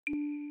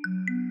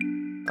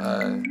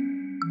Lourson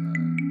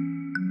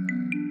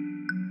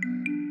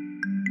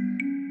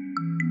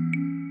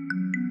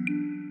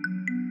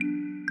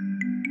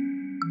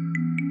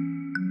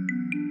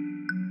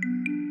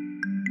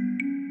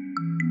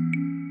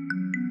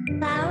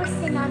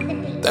on the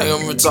beat. Think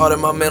I'm retarded,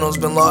 my mental's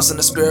been lost in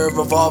the spirit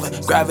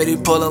revolving. Gravity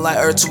pulling like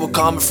earth to a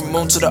comet, from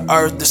moon to the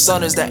earth. The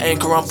sun is the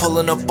anchor, I'm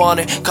pulling up on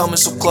it. Coming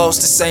so close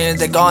to saying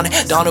they're gone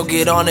it. Donald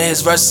get on it,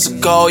 his verses are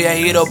gold. Yeah,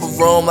 heat up a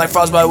room like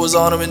Frostbite was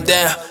on him, and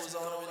damn.